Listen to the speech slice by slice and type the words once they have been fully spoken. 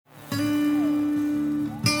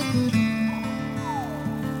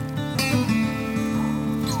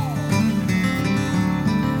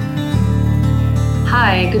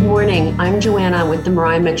Hi, good morning. I'm Joanna with the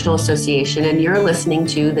Maria Mitchell Association, and you're listening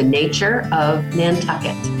to The Nature of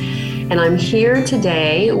Nantucket. And I'm here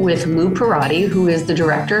today with Lou Perrotti, who is the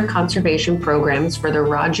Director of Conservation Programs for the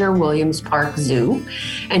Roger Williams Park Zoo.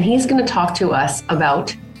 And he's going to talk to us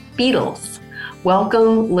about beetles.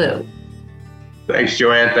 Welcome, Lou. Thanks,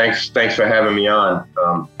 Joanne. Thanks for having me on.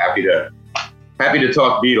 Happy to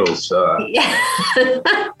talk beetles. Yeah.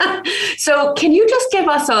 So can you just give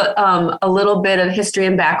us a little bit of history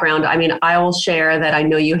and background? I mean, I will share that I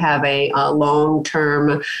know you have a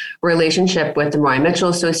long-term relationship with the Maria Mitchell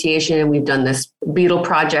Association, and we've done this beetle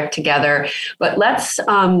project together. But let's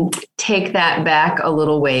take that back a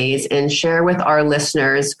little ways and share with our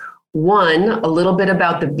listeners, one, a little bit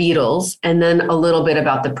about the beetles, and then a little bit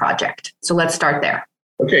about the project. So let's start there.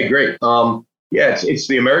 Okay, great. It's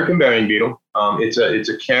the American burying beetle. It's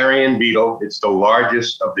a carrion beetle. It's the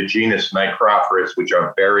largest of the genus Microphorus, which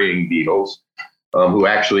are burying beetles, who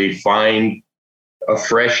actually find a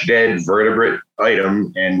fresh dead vertebrate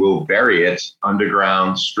item and will bury it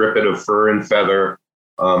underground, strip it of fur and feather.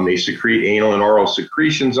 They secrete anal and oral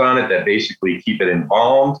secretions on it that basically keep it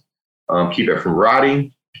embalmed, keep it from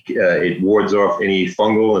rotting. It wards off any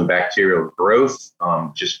fungal and bacterial growth.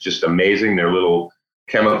 Just amazing. They're little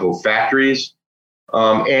chemical factories.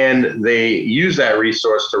 And they use that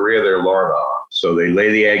resource to rear their larvae on. So they lay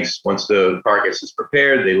the eggs once the carcass is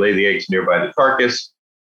prepared. They lay the eggs nearby the carcass.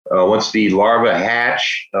 Once the larvae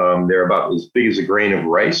hatch, they're about as big as a grain of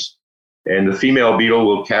rice. And the female beetle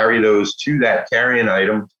will carry those to that carrion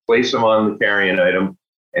item, place them on the carrion item.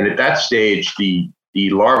 And at that stage, the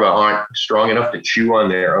larvae aren't strong enough to chew on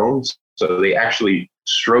their own. So they actually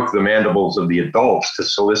stroke the mandibles of the adults to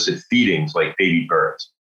solicit feedings like baby birds.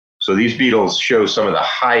 So these beetles show some of the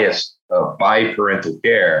highest biparental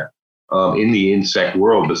care in the insect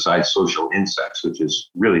world besides social insects, which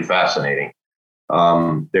is really fascinating.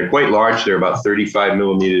 They're quite large. They're about 35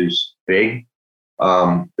 millimeters big.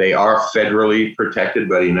 They are federally protected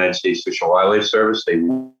by the United States Fish and Wildlife Service. They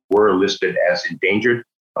were listed as endangered,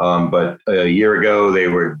 but a year ago they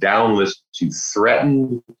were downlisted to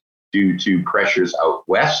threatened due to pressures out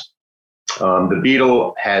west. The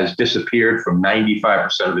beetle has disappeared from 95%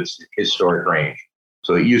 of its historic range.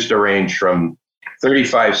 So it used to range from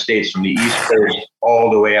 35 states from the East Coast all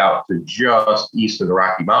the way out to just east of the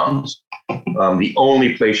Rocky Mountains. The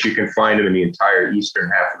only place you can find them in the entire eastern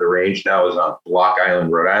half of the range now is on Block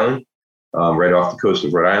Island, Rhode Island, right off the coast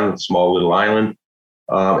of Rhode Island, a small little island.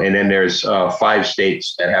 And then there's 5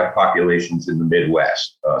 states that have populations in the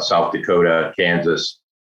Midwest, South Dakota, Kansas,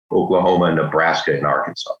 Oklahoma, Nebraska, and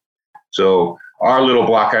Arkansas. So our little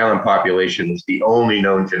Block Island population is the only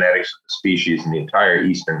known genetics of the species in the entire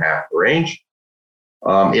eastern half of the range.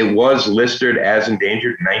 It was listed as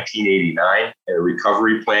endangered in 1989, and a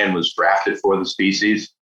recovery plan was drafted for the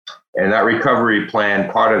species. And that recovery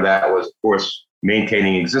plan, part of that was, of course,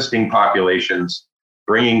 maintaining existing populations,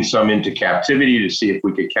 bringing some into captivity to see if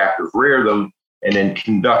we could captive rear them, and then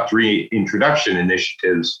conduct reintroduction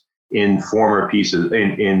initiatives in former pieces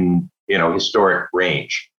in historic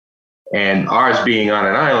range. And ours being on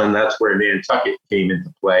an island, that's where Nantucket came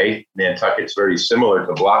into play. Nantucket's very similar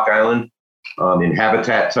to Block Island in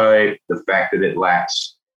habitat type, the fact that it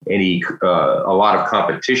lacks a lot of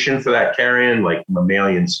competition for that carrion, like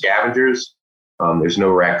mammalian scavengers. There's no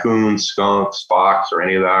raccoons, skunks, fox, or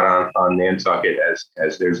any of that on Nantucket,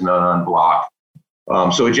 as there's none on Block.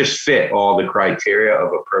 So it just fit all the criteria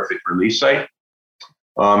of a perfect release site.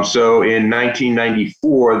 So in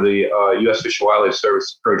 1994, the U.S. Fish and Wildlife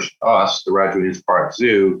Service approached us, the Roger Williams Park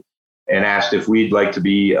Zoo, and asked if we'd like to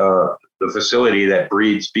be the facility that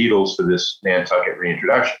breeds beetles for this Nantucket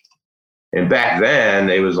reintroduction. And back then,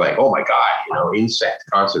 it was like, oh my God, insect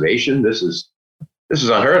conservation. This is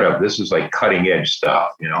unheard of. This is like cutting edge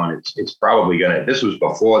stuff, and it's probably this was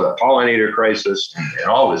before the pollinator crisis and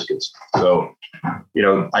all this good stuff. So,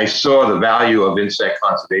 I saw the value of insect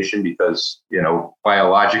conservation because,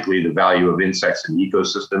 biologically, the value of insects in the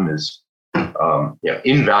ecosystem is,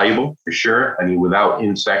 invaluable for sure. I mean, without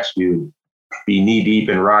insects, we would be knee deep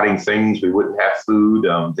in rotting things. We wouldn't have food.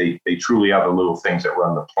 They truly are the little things that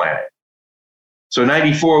run the planet. So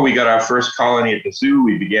 94, we got our first colony at the zoo.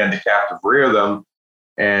 We began to captive rear them.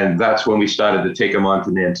 And that's when we started to take them on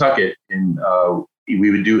to Nantucket. And we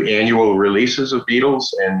would do annual releases of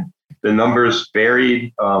beetles, and the numbers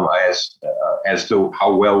varied as to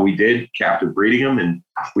how well we did captive breeding them. And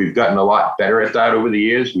we've gotten a lot better at that over the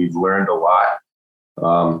years. We've learned a lot.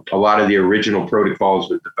 A lot of the original protocols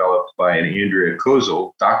were developed by an Andrea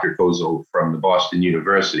Kozel, Dr. Kozel from the Boston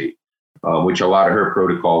University, which a lot of her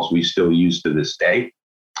protocols we still use to this day.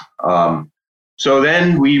 So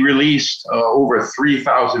then we released over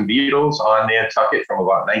 3,000 beetles on Nantucket from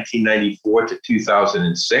about 1994 to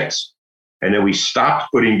 2006. And then we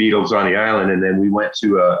stopped putting beetles on the island. And then we went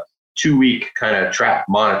to a 2-week kind of trap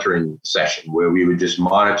monitoring session where we would just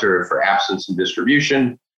monitor for absence and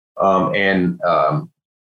distribution. Any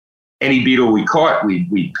beetle we caught,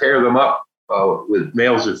 we'd pair them up with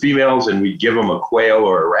males and females, and we'd give them a quail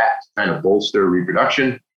or a rat to kind of bolster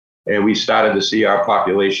reproduction. And we started to see our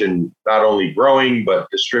population not only growing, but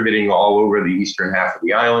distributing all over the eastern half of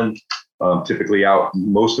the island. Typically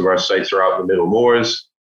most of our sites are out in the middle moors,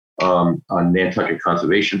 on Nantucket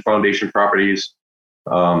Conservation Foundation properties,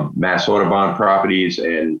 Mass Audubon properties,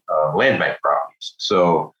 and land bank properties.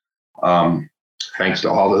 So thanks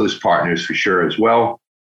to all those partners for sure as well.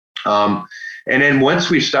 And then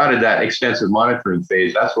once we started that extensive monitoring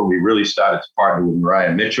phase, that's when we really started to partner with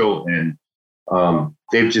Mariah Mitchell. And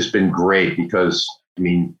they've just been great because, I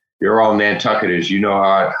mean, you're all Nantucketers. You know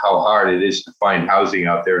how hard it is to find housing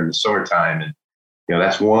out there in the summertime. And, you know,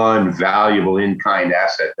 that's one valuable in-kind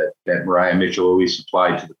asset that Mariah Mitchell always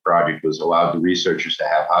supplied to the project, was allowed the researchers to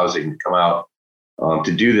have housing to come out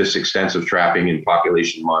to do this extensive trapping and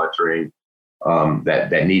population monitoring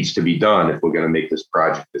that needs to be done if we're going to make this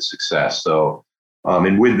project a success. So,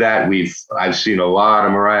 and with that, I've seen a lot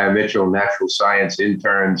of Mariah Mitchell natural science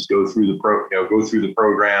interns go through the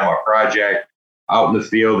program, our project, out in the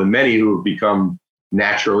field, and many who have become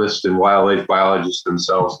naturalists and wildlife biologists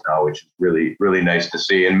themselves now, which is really, really nice to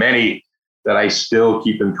see, and many that I still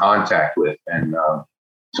keep in contact with. And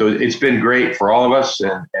so it's been great for all of us.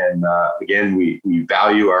 And again, we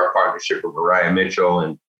value our partnership with Mariah Mitchell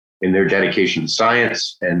and in their dedication to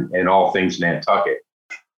science and all things Nantucket.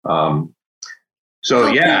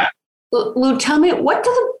 Yeah. Lou, tell me, what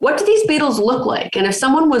do these beetles look like? And if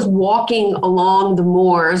someone was walking along the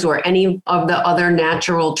moors or any of the other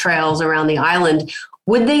natural trails around the island,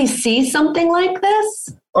 would they see something like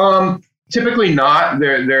this? Typically not.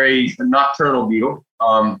 They're a nocturnal beetle.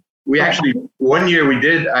 We actually, one year we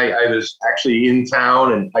did, I was actually in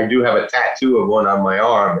town, and I do have a tattoo of one on my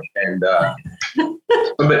arm. And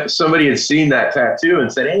somebody had seen that tattoo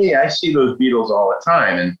and said, "Hey, I see those beetles all the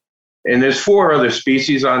time." And there's 4 other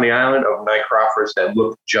species on the island of Microphorus that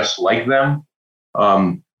look just like them.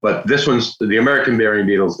 But this one's, the American burying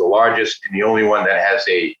beetle, is the largest and the only one that has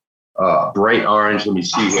a bright orange. Let me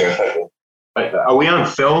see here. Are we on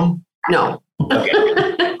film? No.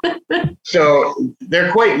 Okay. So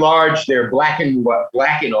they're quite large. They're black and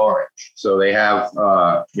orange. So they have,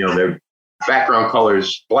 their background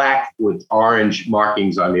colors black with orange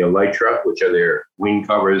markings on the elytra, which are their wing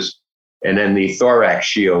covers. And then the thorax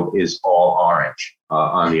shield is all orange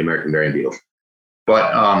on the American burying beetle.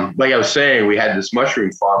 But like I was saying, we had this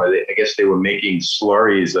mushroom farmer. I guess they were making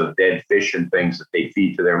slurries of dead fish and things that they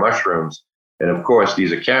feed to their mushrooms. And of course,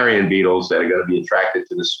 these are carrion beetles that are going to be attracted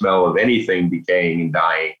to the smell of anything decaying and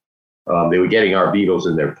dying. They were getting our beetles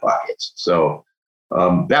in their pockets. So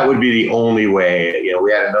that would be the only way. You know,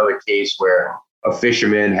 we had another case where a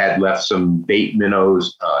fisherman had left some bait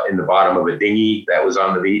minnows in the bottom of a dinghy that was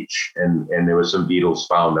on the beach, and there were some beetles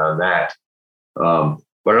found on that.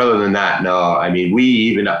 But other than that, no. I mean, we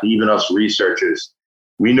even us researchers,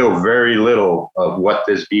 we know very little of what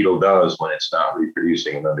this beetle does when it's not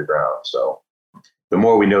reproducing in underground. So the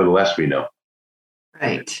more we know, the less we know.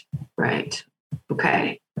 Right.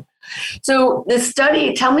 Okay. So the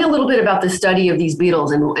study, tell me a little bit about the study of these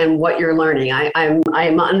beetles and what you're learning.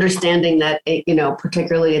 I'm understanding that,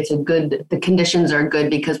 particularly the conditions are good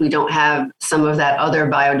because we don't have some of that other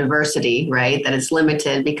biodiversity, right? That it's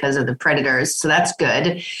limited because of the predators. So that's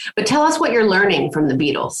good. But tell us what you're learning from the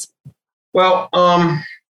beetles. Well,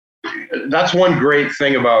 that's one great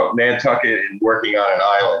thing about Nantucket and working on an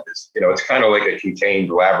island is, it's kind of like a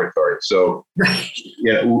contained laboratory. So,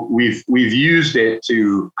 we've used it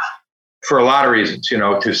for a lot of reasons,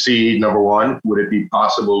 to see, number one, would it be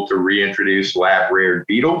possible to reintroduce lab reared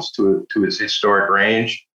beetles to its historic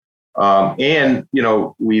range? And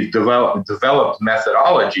we've developed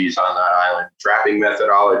methodologies on that island, trapping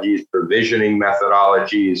methodologies, provisioning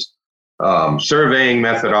methodologies, surveying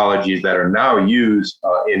methodologies that are now used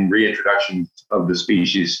in reintroduction of the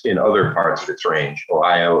species in other parts of its range,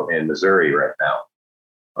 Ohio and Missouri right now.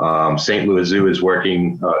 St. Louis Zoo is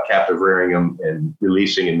working captive rearing them and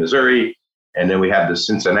releasing in Missouri. And then we have the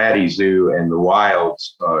Cincinnati Zoo and the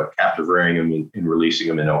Wilds captive rearing them and releasing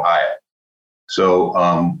them in Ohio. So,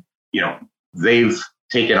 they've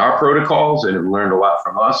taken our protocols and have learned a lot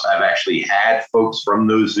from us. I've actually had folks from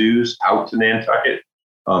those zoos out to Nantucket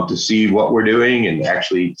to see what we're doing and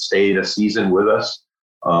actually stayed a season with us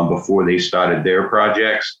before they started their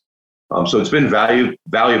projects. So it's been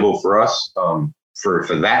valuable for us for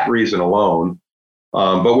that reason alone.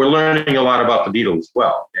 But we're learning a lot about the beetle as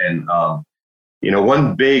well. And,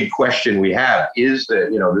 one big question we have is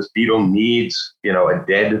that, this beetle needs, a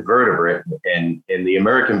dead vertebrate, and the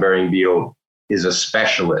American burying beetle is a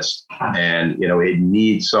specialist, and, it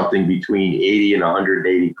needs something between 80 and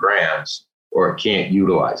 180 grams or it can't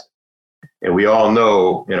utilize it. And we all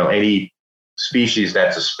know, any species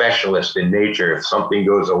that's a specialist in nature, if something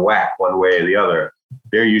goes a whack one way or the other,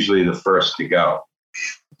 they're usually the first to go.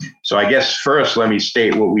 So I guess first, let me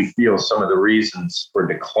state what we feel some of the reasons for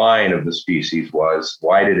decline of the species was.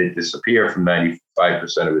 Why did it disappear from 95%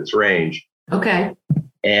 of its range? Okay.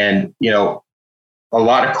 And, a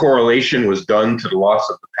lot of correlation was done to the loss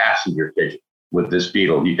of the passenger pigeon with this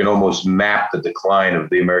beetle. You can almost map the decline of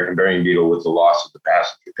the American burying beetle with the loss of the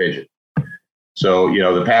passenger pigeon. So,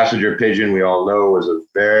 the passenger pigeon, we all know, is a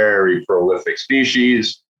very prolific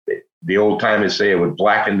species. The old timers say it would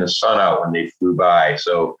blacken the sun out when they flew by.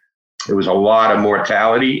 So there was a lot of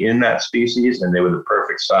mortality in that species, and they were the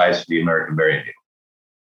perfect size for the American burying beetle.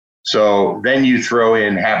 So then you throw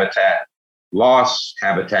in habitat loss,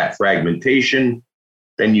 habitat fragmentation,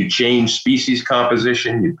 then you change species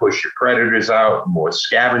composition, you push your predators out, more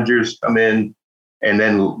scavengers come in, and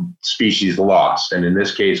then species lost. And in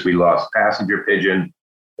this case, we lost passenger pigeon.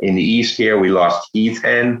 In the east here, we lost heath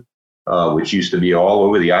hen, which used to be all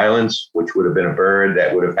over the islands, which would have been a bird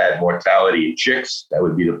that would have had mortality in chicks. That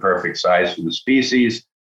would be the perfect size for the species.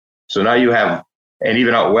 So now you have, and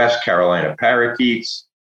even out west, Carolina parakeets,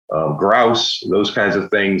 grouse, those kinds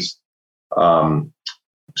of things.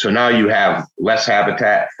 So now you have less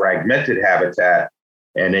habitat, fragmented habitat,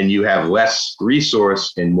 and then you have less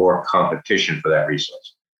resource and more competition for that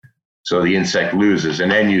resource. So the insect loses. And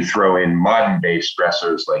then you throw in modern-day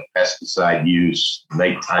stressors like pesticide use,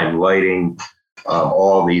 nighttime lighting.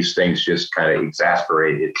 All these things just kind of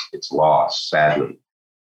exasperate its loss, sadly.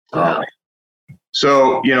 Wow.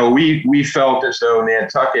 So, we felt as though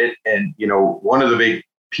Nantucket, and, one of the big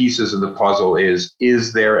pieces of the puzzle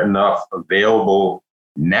is there enough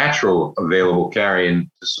natural available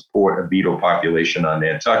carrion to support a beetle population on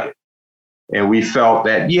Nantucket? And we felt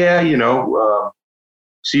that,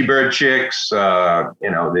 seabird chicks,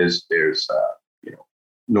 there's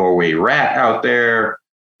Norway rat out there,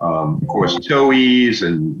 of course, towhees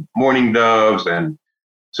and mourning doves. And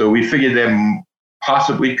so we figured there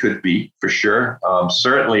possibly could be, for sure.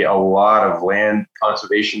 Certainly a lot of land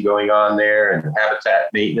conservation going on there and habitat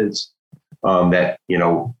maintenance that,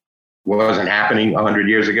 wasn't happening 100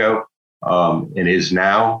 years ago and is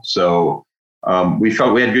now. So we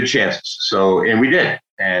felt we had good chances. So, and we did.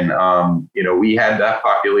 And, we had that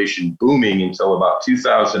population booming until about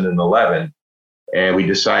 2011. And we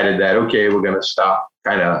decided that, okay, we're going to stop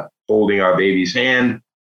kind of holding our baby's hand.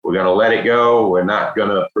 We're going to let it go. We're not going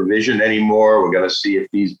to provision anymore. We're going to see if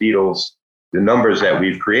these beetles, the numbers that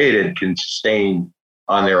we've created, can sustain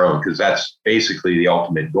on their own, because that's basically the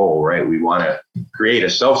ultimate goal, right? We want to create a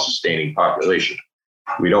self-sustaining population.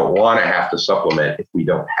 We don't want to have to supplement if we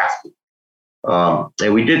don't have to.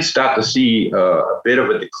 And we did start to see a bit of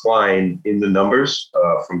a decline in the numbers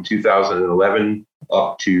from 2011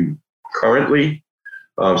 up to currently.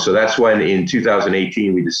 So that's when in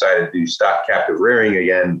 2018, we decided to stop captive rearing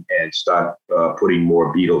again and start putting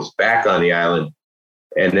more beetles back on the island.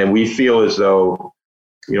 And then we feel as though,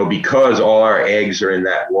 because all our eggs are in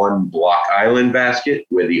that one block island basket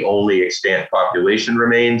where the only extant population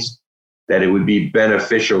remains, that it would be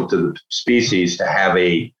beneficial to the species to have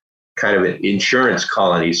a kind of an insurance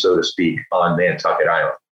colony, so to speak, on Nantucket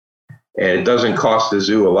Island. And it doesn't cost the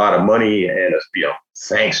zoo a lot of money. And,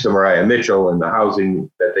 thanks to Mariah Mitchell and the housing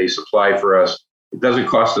that they supply for us, it doesn't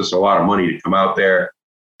cost us a lot of money to come out there,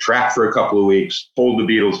 trap for a couple of weeks, hold the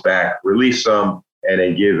beetles back, release some, and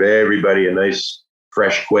then give everybody a nice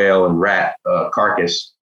fresh quail and rat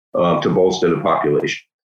carcass to bolster the population.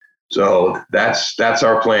 So that's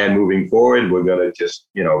our plan moving forward. We're going to just,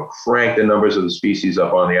 crank the numbers of the species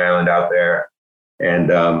up on the island out there, and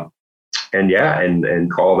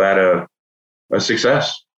call that a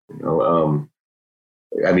success.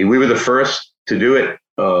 We were the first to do it.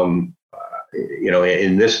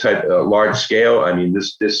 In this type of large scale.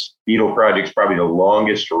 This beetle project is probably the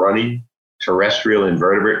longest running terrestrial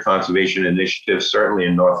invertebrate conservation initiative, certainly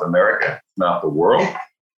in North America, if not the world,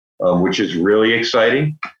 which is really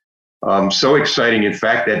exciting. So exciting, in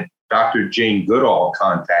fact, that Dr. Jane Goodall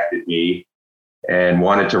contacted me and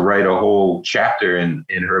wanted to write a whole chapter in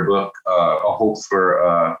her book, A Hope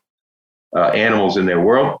for Animals in Their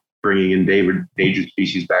World, bringing endangered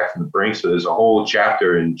species back from the brink. So there's a whole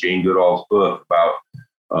chapter in Jane Goodall's book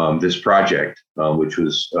about this project, which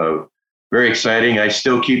was very exciting. I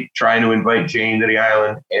still keep trying to invite Jane to the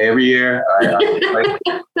island every year.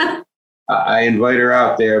 I invite her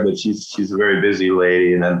out there, but she's a very busy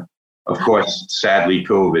lady. And then, of course, sadly,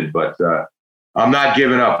 COVID. But I'm not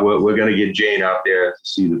giving up. We're going to get Jane out there to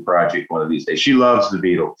see the project one of these days. She loves the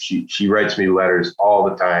Beatles. She writes me letters all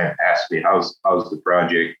the time, asks me how's the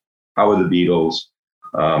project, how are the Beatles.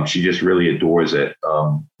 She just really adores it,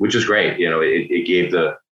 which is great. You know, it gave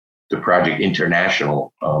the project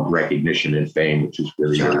international recognition and fame, which is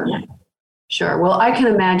really Sure. really. Sure. Well, I can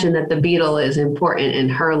imagine that the beetle is important in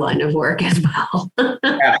her line of work as well.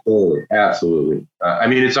 Absolutely, absolutely. I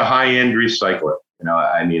mean, it's a high-end recycler. You know,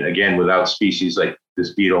 I mean, again, without species like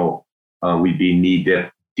this beetle, we'd be knee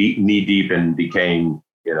deep in decaying,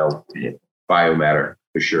 you know, biomatter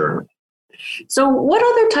for sure. So what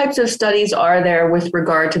other types of studies are there with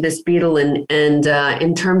regard to this beetle and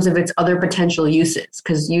in terms of its other potential uses?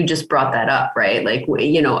 Because you just brought that up, right? Like,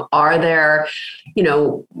 you know, are there, you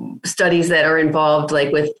know, studies that are involved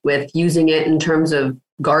like with using it in terms of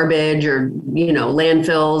garbage or, you know,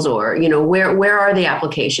 landfills or, you know, where are the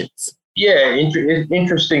applications? Yeah,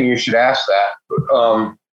 interesting you should ask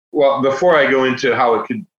that. Well, before I go into how it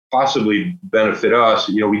could possibly benefit us,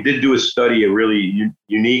 you know, we did do a study, a really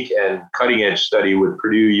unique and cutting edge study with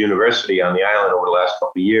Purdue University on the island over the last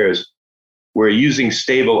couple of years. We're using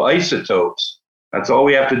stable isotopes. That's all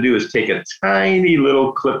we have to do is take a tiny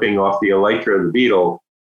little clipping off the elytra of the beetle,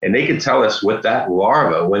 and they can tell us what that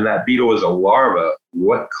larva, when that beetle was a larva,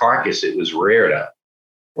 what carcass it was reared on.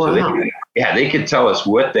 Wow. So they could tell us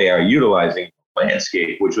what they are utilizing in the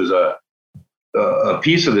landscape, which was a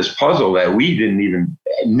piece of this puzzle that we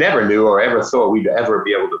never knew or ever thought we'd ever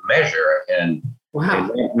be able to measure. And, wow.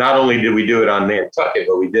 And not only did we do it on Nantucket,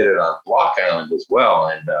 but we did it on Block Island as well.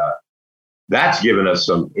 And that's given us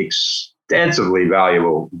some extensively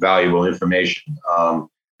valuable information.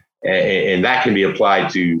 And that can be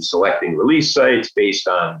applied to selecting release sites based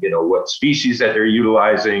on, you know, what species that they're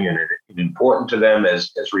utilizing and important to them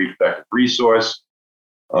as reproductive resource.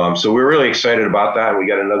 So we're really excited about that. We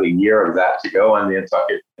got another year of that to go on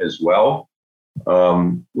Nantucket as well.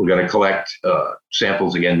 We're going to collect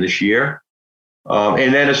samples again this year.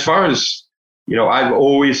 And then as far as, you know, I've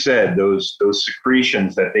always said those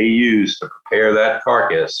secretions that they use to prepare that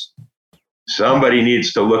carcass, somebody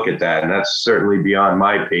needs to look at that. And that's certainly beyond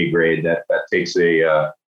my pay grade. That takes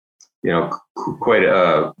a, you know, quite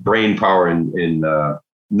a brain power and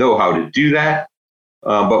know how to do that.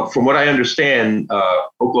 But from what I understand,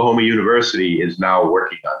 Oklahoma University is now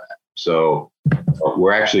working on that. So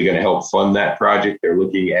we're actually going to help fund that project. They're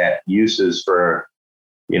looking at uses for,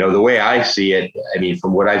 you know, the way I see it, I mean,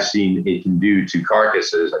 from what I've seen it can do to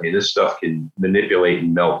carcasses, I mean, this stuff can manipulate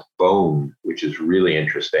and melt bone, which is really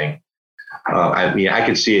interesting. I mean, I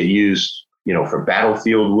could see it used, you know, for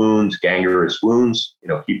battlefield wounds, gangrenous wounds, you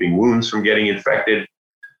know, keeping wounds from getting infected.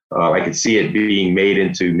 I could see it being made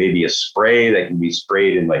into maybe a spray that can be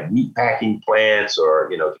sprayed in like meat packing plants or,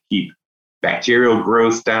 you know, to keep bacterial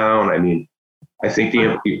growth down. I mean, I think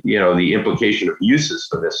the implication of uses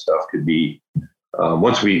for this stuff could be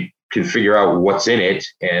once we can figure out what's in it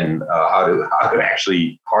and how to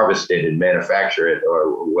actually harvest it and manufacture it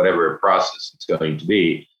or whatever process it's going to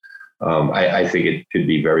be. I think it could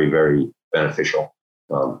be very, very beneficial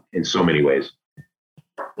in so many ways.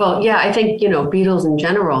 Well, yeah, I think, you know, beetles in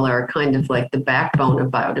general are kind of like the backbone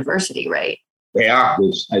of biodiversity, right? They are.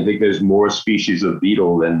 I think there's more species of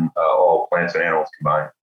beetle than all plants and animals combined.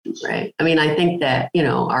 Right. I mean, I think that, you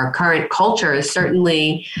know, our current culture is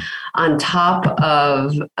certainly on top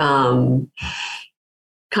of kind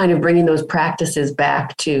of bringing those practices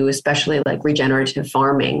back to especially like regenerative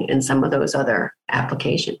farming and some of those other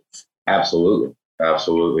applications. Absolutely.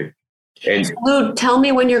 Absolutely. And so, Lou, tell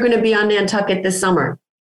me when you're going to be on Nantucket this summer.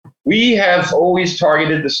 We have always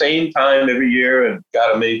targeted the same time every year, and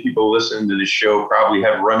got many people listening to this show probably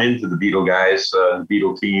have run into the Beetle guys, the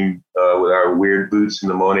Beetle team, with our weird boots in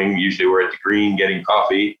the morning. Usually we're at the green getting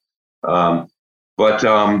coffee.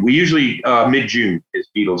 But we usually, mid-June is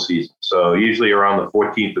Beetle season. So usually around the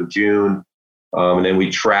 14th of June. And then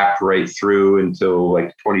we trap right through until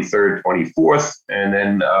like 23rd, 24th. And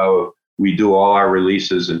then we do all our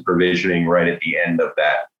releases and provisioning right at the end of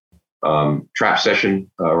that trap session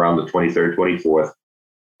around the 23rd, 24th.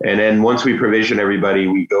 And then once we provision everybody,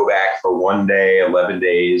 we go back for 1 day, 11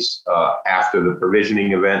 days after the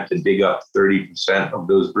provisioning event to dig up 30% of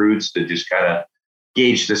those broods to just kind of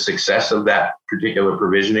gauge the success of that particular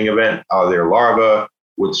provisioning event. Are there larvae?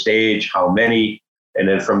 What stage? How many? And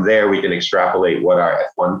then from there, we can extrapolate what our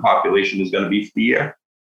F1 population is going to be for the year.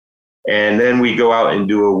 And then we go out and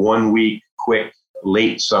do a 1 week quick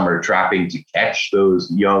late summer trapping to catch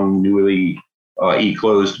those young, newly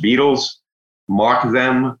eclosed beetles, mark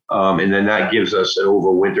them, and then that gives us an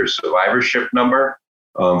overwinter survivorship number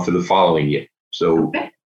for the following year. So, Okay.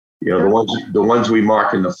 the ones we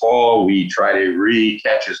mark in the fall, we try to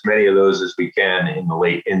re-catch as many of those as we can in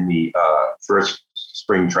the first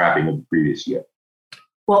spring trapping of the previous year.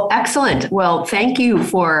 Well, excellent. Well, thank you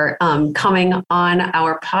for coming on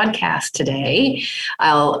our podcast today.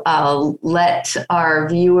 I'll let our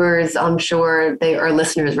viewers, I'm sure our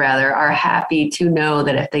listeners rather, are happy to know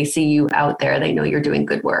that if they see you out there, they know you're doing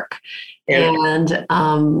good work. And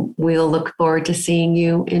we'll look forward to seeing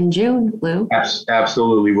you in June, Lou.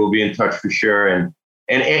 Absolutely. We'll be in touch for sure.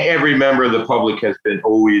 And every member of the public has been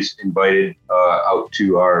always invited out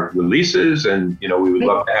to our releases. And, we would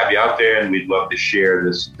love to have you out there, and we'd love to share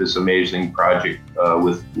this amazing project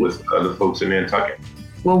with the folks in Nantucket.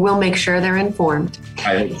 Well, we'll make sure they're informed.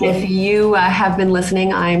 I hope so. If you have been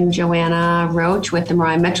listening, I'm Joanna Roche with the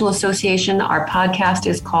Maria Mitchell Association. Our podcast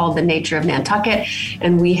is called The Nature of Nantucket,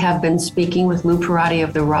 and we have been speaking with Lou Perrotti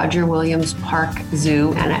of the Roger Williams Park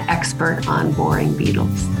Zoo and an expert on boring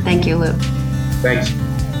beetles. Thank you, Lou. Thanks.